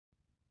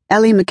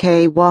Ellie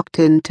McKay walked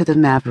into the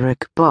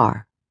Maverick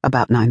bar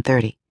about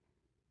 9:30.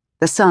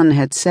 The sun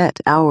had set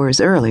hours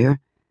earlier,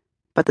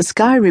 but the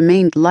sky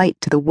remained light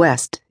to the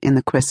west in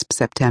the crisp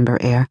September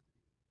air.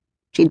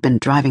 She'd been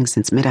driving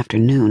since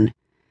mid-afternoon,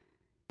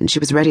 and she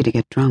was ready to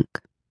get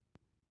drunk.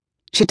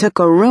 She took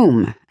a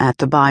room at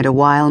the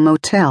Bide-A-While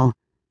Motel.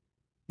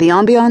 The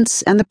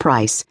ambiance and the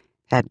price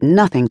had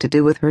nothing to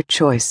do with her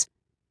choice.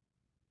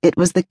 It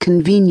was the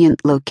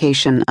convenient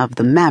location of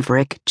the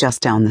Maverick just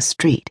down the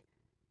street.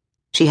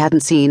 She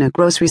hadn't seen a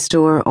grocery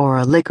store or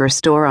a liquor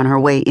store on her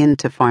way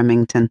into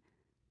Farmington,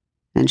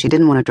 and she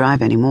didn't want to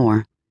drive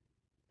anymore.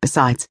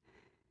 Besides,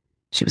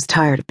 she was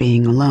tired of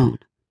being alone.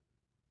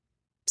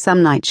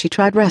 Some nights she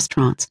tried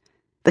restaurants,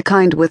 the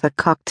kind with a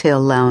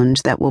cocktail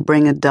lounge that will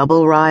bring a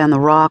double rye on the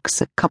rocks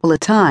a couple of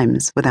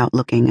times without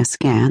looking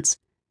askance.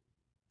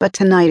 But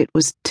tonight it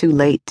was too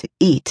late to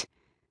eat,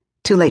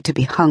 too late to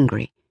be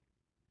hungry.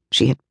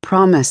 She had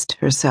promised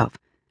herself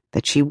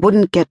that she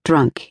wouldn't get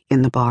drunk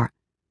in the bar.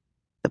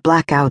 The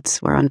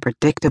blackouts were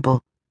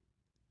unpredictable,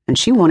 and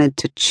she wanted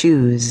to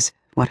choose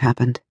what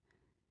happened.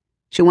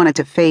 She wanted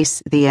to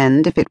face the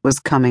end if it was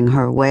coming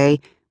her way,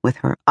 with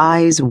her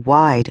eyes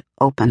wide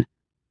open.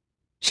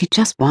 She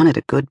just wanted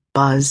a good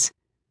buzz,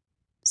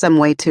 some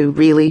way to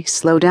really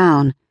slow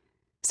down,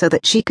 so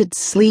that she could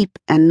sleep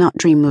and not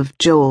dream of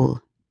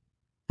Joel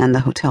and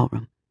the hotel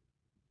room.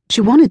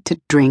 She wanted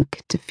to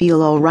drink to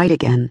feel all right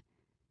again,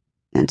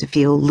 and to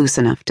feel loose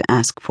enough to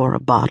ask for a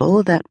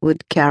bottle that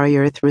would carry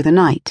her through the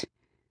night,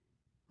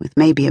 with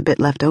maybe a bit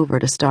left over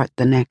to start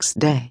the next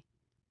day.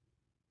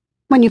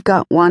 When you've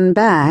got one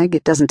bag,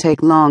 it doesn't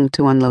take long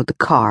to unload the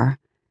car,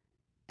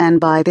 and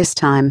by this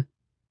time,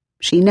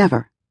 she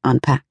never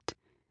unpacked,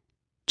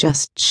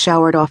 just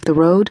showered off the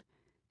road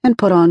and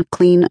put on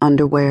clean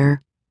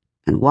underwear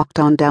and walked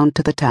on down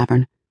to the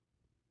tavern.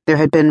 There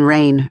had been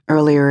rain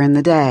earlier in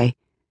the day,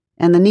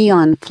 and the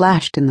neon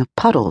flashed in the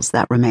puddles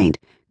that remained.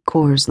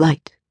 Coors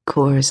Light,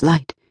 Coors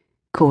Light,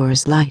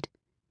 Coors Light.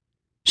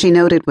 She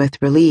noted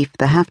with relief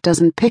the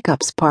half-dozen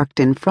pickups parked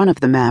in front of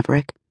the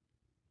Maverick.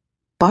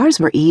 Bars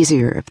were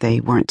easier if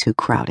they weren't too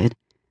crowded.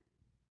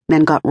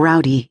 Men got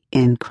rowdy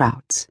in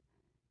crowds.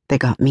 They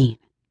got mean.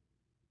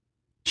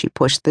 She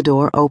pushed the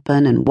door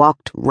open and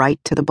walked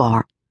right to the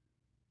bar.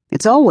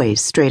 It's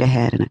always straight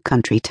ahead in a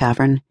country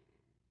tavern,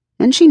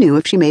 and she knew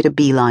if she made a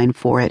beeline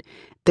for it,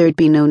 there'd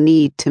be no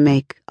need to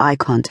make eye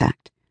contact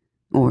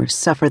or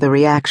suffer the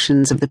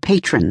reactions of the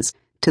patrons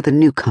to the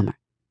newcomer.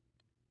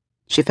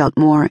 She felt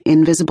more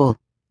invisible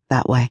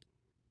that way.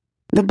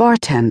 The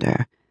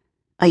bartender,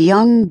 a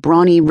young,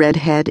 brawny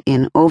redhead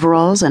in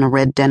overalls and a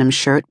red denim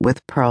shirt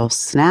with pearl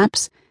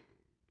snaps,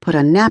 put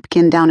a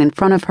napkin down in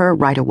front of her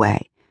right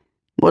away.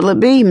 "What'll it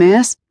be,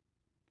 miss?"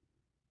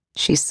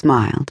 She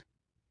smiled.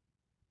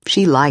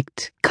 She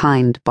liked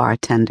kind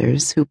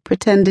bartenders who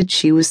pretended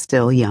she was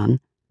still young.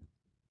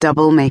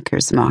 "Double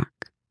Maker's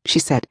Mark," she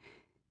said.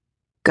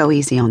 "Go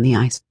easy on the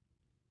ice."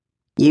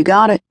 "You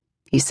got it,"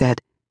 he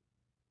said.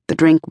 The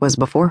drink was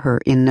before her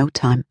in no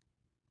time.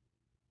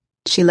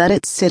 She let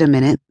it sit a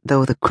minute,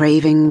 though the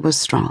craving was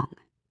strong.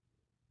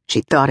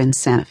 She thought in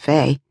Santa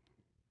Fe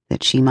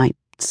that she might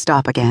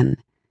stop again,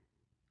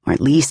 or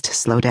at least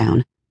slow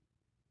down.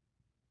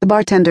 The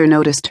bartender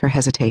noticed her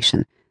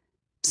hesitation.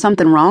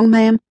 "Something wrong,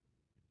 ma'am?"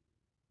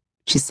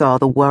 She saw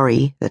the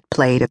worry that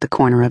played at the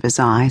corner of his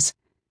eyes,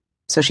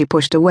 so she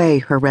pushed away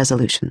her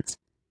resolutions.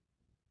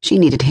 She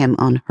needed him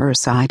on her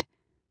side.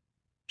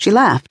 She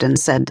laughed and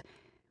said,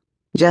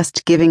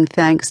 "Just giving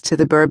thanks to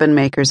the bourbon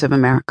makers of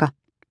America.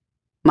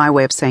 My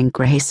way of saying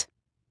grace."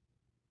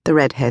 The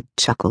redhead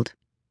chuckled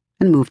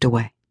and moved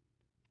away.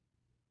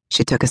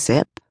 She took a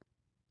sip,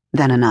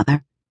 then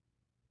another.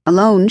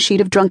 Alone, she'd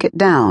have drunk it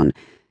down,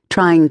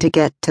 trying to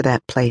get to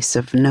that place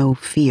of no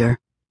fear.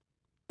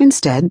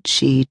 Instead,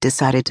 she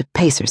decided to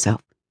pace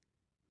herself,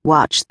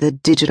 watch the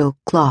digital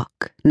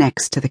clock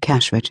next to the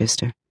cash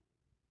register.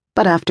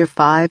 But after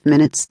 5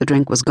 minutes, the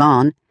drink was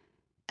gone,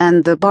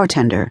 and the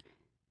bartender,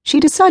 she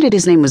decided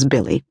his name was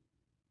Billy,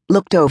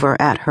 looked over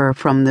at her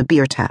from the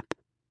beer tap.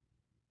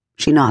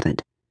 She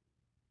nodded,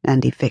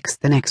 and he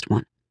fixed the next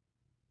one.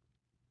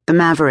 The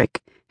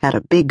Maverick had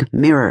a big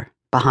mirror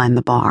behind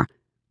the bar.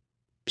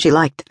 She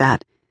liked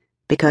that,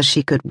 because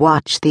she could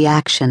watch the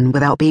action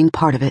without being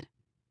part of it.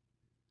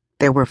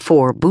 There were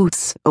 4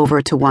 booths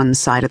over to one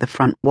side of the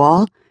front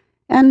wall,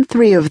 and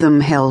 3 of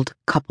them held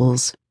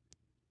couples.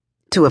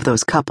 2 of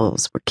those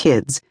couples were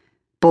kids,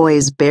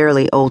 boys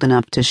barely old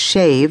enough to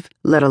shave,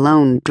 let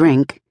alone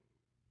drink.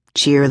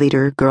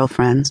 Cheerleader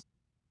girlfriends.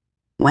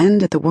 When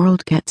did the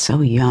world get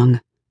so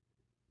young?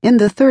 In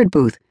the 3rd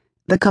booth,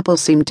 the couple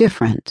seemed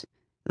different,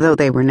 though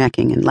they were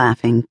necking and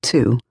laughing,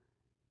 too.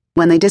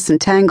 When they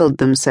disentangled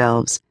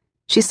themselves,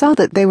 she saw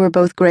that they were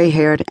both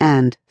gray-haired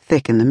and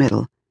thick in the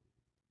middle.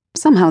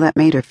 Somehow that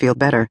made her feel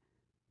better.